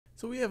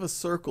So we have a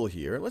circle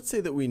here. Let's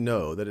say that we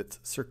know that its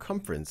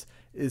circumference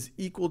is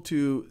equal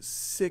to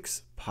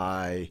 6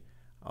 pi,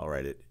 I'll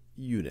write it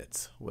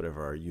units,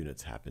 whatever our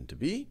units happen to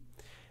be.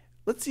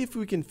 Let's see if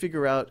we can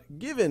figure out,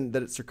 given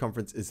that its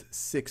circumference is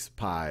 6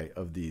 pi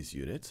of these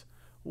units,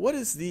 what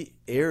is the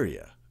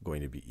area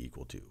going to be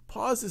equal to?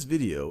 Pause this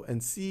video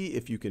and see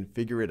if you can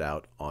figure it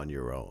out on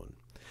your own.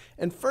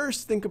 And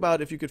first, think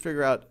about if you could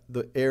figure out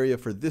the area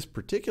for this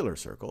particular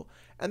circle,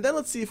 and then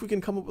let's see if we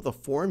can come up with a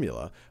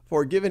formula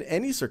for, given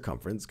any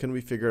circumference, can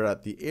we figure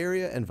out the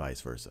area and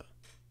vice versa.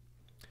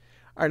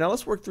 All right, now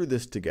let's work through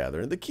this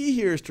together. And the key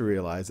here is to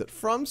realize that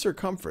from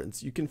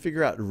circumference, you can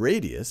figure out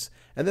radius,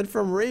 and then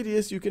from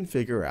radius, you can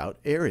figure out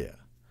area.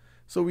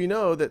 So we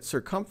know that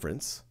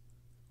circumference,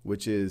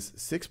 which is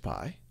 6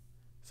 pi,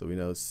 so we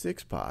know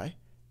 6 pi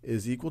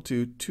is equal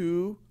to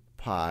 2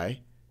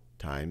 pi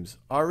times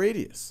our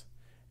radius.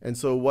 And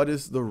so what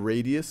is the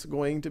radius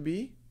going to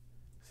be?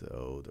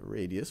 So the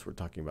radius, we're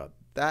talking about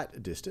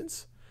that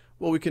distance.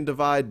 Well, we can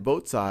divide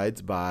both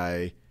sides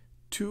by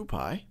 2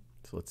 pi.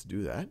 So let's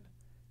do that.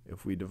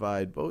 If we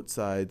divide both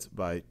sides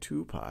by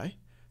 2 pi,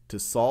 to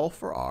solve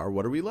for r,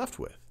 what are we left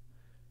with?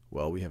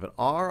 Well, we have an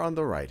r on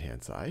the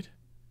right-hand side.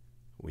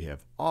 We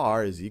have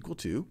r is equal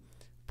to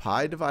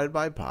pi divided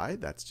by pi,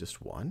 that's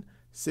just 1.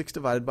 6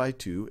 divided by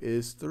 2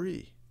 is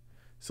 3.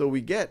 So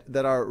we get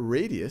that our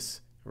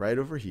radius right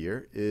over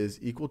here is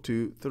equal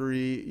to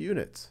 3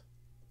 units.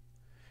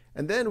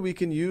 And then we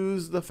can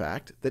use the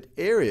fact that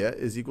area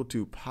is equal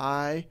to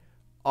pi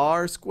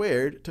r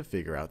squared to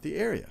figure out the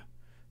area.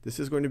 This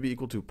is going to be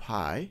equal to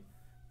pi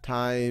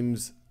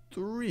times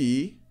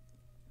 3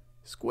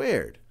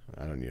 squared.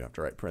 I don't even have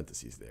to write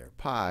parentheses there.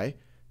 Pi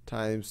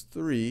times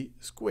 3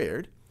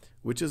 squared,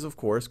 which is, of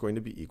course, going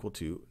to be equal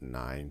to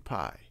 9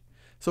 pi.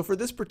 So for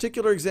this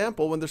particular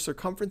example, when the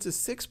circumference is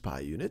 6 pi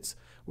units,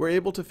 we're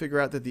able to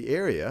figure out that the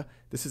area,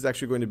 this is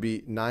actually going to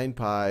be 9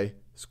 pi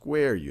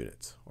square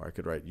units. Or I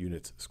could write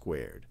units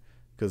squared,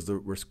 because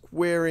we're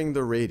squaring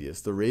the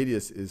radius. The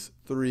radius is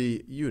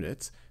 3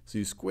 units. So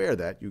you square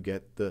that, you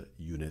get the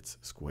units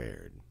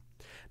squared.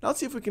 Now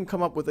let's see if we can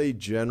come up with a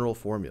general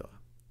formula.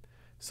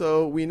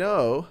 So we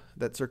know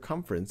that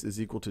circumference is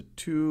equal to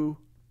 2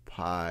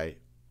 pi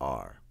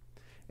r.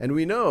 And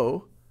we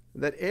know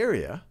that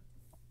area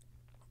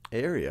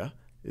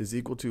is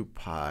equal to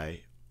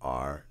pi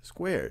r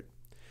squared.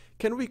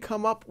 Can we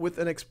come up with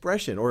an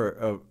expression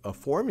or a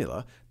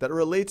formula that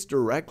relates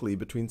directly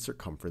between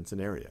circumference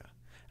and area?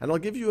 And I'll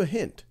give you a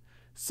hint.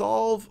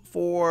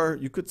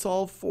 You could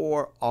solve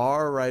for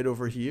r right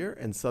over here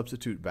and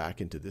substitute back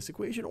into this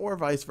equation, or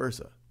vice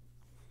versa.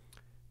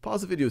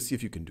 Pause the video, see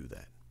if you can do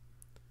that.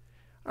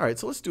 All right,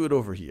 so let's do it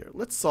over here.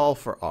 Let's solve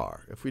for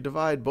r. If we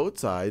divide both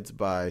sides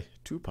by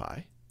 2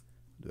 pi,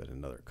 do that in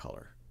another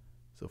color.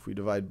 So if we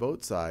divide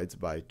both sides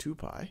by 2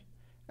 pi,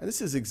 and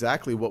this is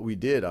exactly what we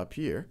did up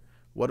here,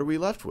 what are we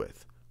left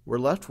with? We're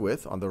left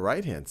with, on the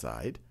right-hand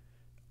side,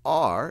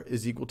 r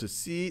is equal to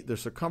c, the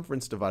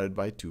circumference, divided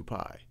by 2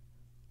 pi.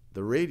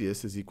 The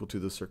radius is equal to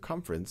the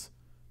circumference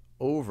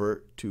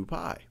over 2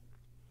 pi.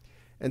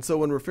 And so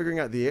when we're figuring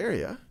out the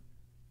area,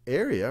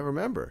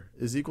 remember,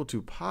 is equal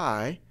to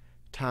pi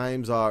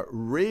times our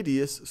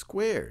radius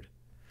squared.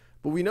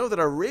 But we know that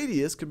our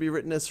radius could be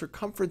written as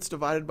circumference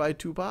divided by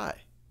 2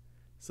 pi.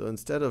 So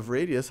instead of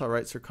radius, I'll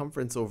write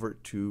circumference over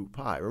 2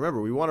 pi. Remember,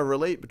 we want to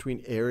relate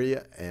between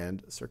area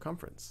and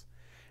circumference.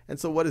 And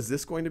so what is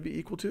this going to be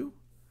equal to?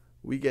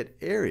 We get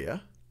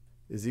area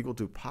is equal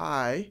to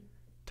pi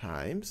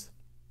times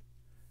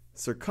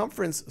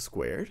circumference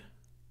squared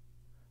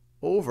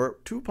over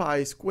 2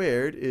 pi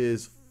squared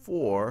is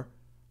 4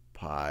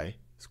 pi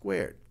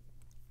squared.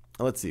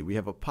 Now let's see, we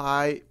have a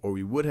pi, or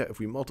we would have, if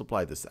we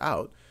multiply this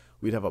out,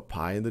 we'd have a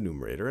pi in the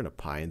numerator and a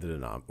pi in the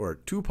denominator, or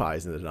 2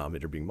 pi's in the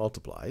denominator being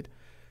multiplied.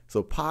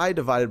 So pi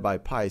divided by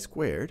pi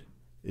squared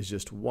is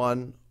just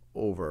 1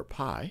 over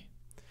pi.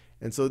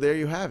 And so there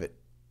you have it.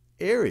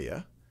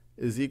 Area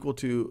is equal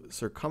to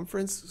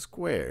circumference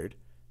squared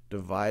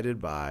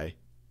divided by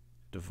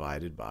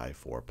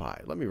 4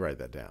 pi. Let me write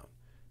that down.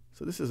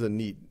 So this is a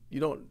neat, you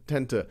don't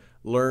tend to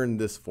learn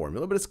this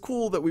formula, but it's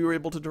cool that we were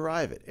able to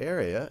derive it.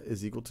 Area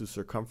is equal to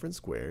circumference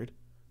squared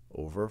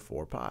over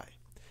 4 pi.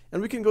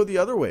 And we can go the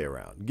other way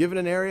around. Given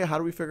an area, how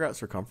do we figure out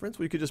circumference?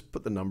 We could just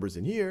put the numbers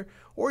in here,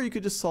 or you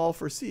could just solve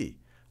for c.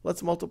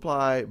 Let's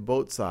multiply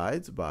both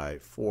sides by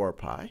 4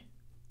 pi.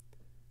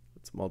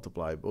 Let's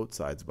multiply both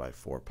sides by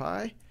 4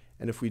 pi.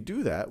 And if we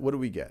do that, what do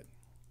we get?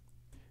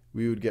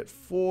 We would get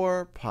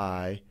 4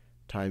 pi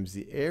times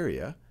the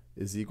area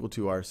is equal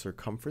to our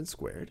circumference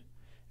squared.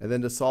 And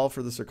then to solve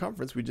for the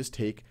circumference, we just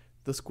take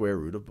the square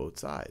root of both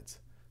sides.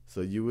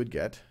 So you would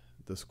get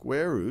the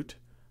square root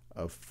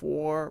of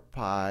 4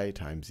 pi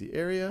times the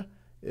area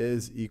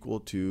is equal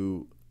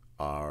to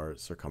our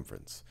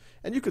circumference.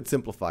 And you could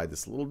simplify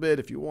this a little bit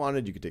if you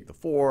wanted. You could take the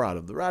 4 out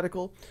of the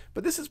radical.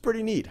 But this is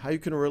pretty neat, how you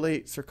can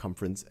relate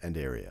circumference and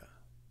area.